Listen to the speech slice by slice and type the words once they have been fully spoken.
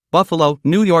Buffalo,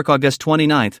 New York, August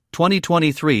 29,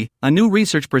 2023. A new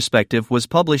research perspective was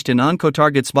published in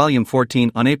OncoTarget's Volume 14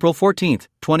 on April 14,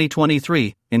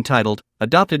 2023, entitled,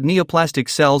 Adopted Neoplastic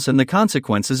Cells and the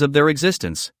Consequences of Their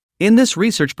Existence. In this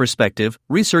research perspective,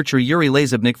 researcher Yuri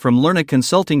Lazebnik from Lerna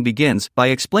Consulting begins by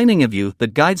explaining a view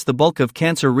that guides the bulk of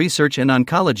cancer research and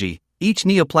oncology. Each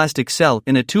neoplastic cell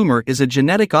in a tumor is a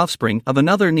genetic offspring of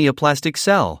another neoplastic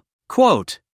cell.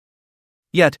 Quote.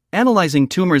 Yet, analyzing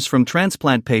tumors from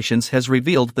transplant patients has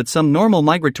revealed that some normal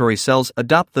migratory cells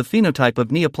adopt the phenotype of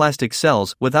neoplastic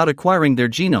cells without acquiring their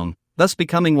genome, thus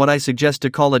becoming what I suggest to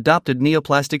call adopted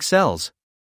neoplastic cells.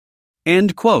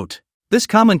 End quote. This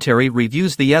commentary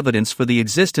reviews the evidence for the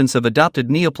existence of adopted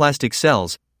neoplastic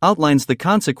cells, outlines the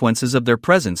consequences of their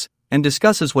presence, and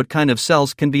discusses what kind of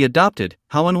cells can be adopted,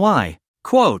 how and why.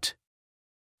 Quote.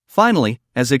 Finally,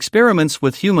 as experiments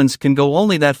with humans can go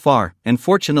only that far, and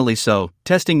fortunately so,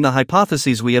 testing the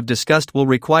hypotheses we have discussed will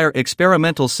require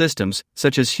experimental systems,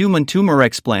 such as human tumor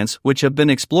explants, which have been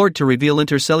explored to reveal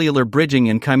intercellular bridging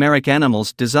in chimeric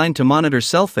animals designed to monitor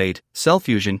cell fate, cell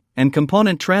fusion, and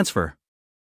component transfer.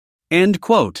 End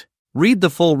quote. Read the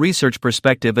full research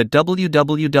perspective at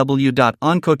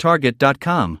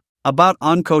www.oncotarget.com. About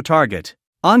OncoTarget.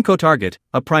 OncoTarget,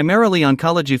 a primarily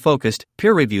oncology-focused,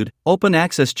 peer-reviewed,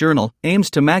 open-access journal, aims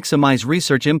to maximize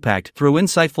research impact through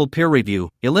insightful peer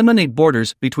review, eliminate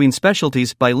borders between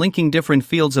specialties by linking different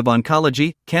fields of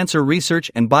oncology, cancer research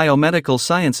and biomedical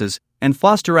sciences, and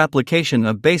foster application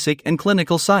of basic and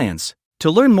clinical science.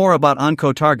 To learn more about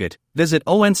OncoTarget, visit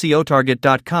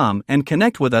oncotarget.com and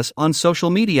connect with us on social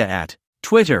media at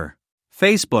Twitter,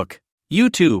 Facebook,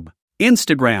 YouTube,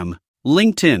 Instagram,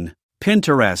 LinkedIn,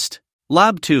 Pinterest,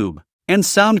 LabTube, and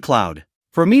SoundCloud.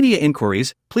 For media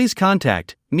inquiries, please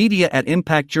contact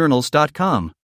media@impactjournals.com.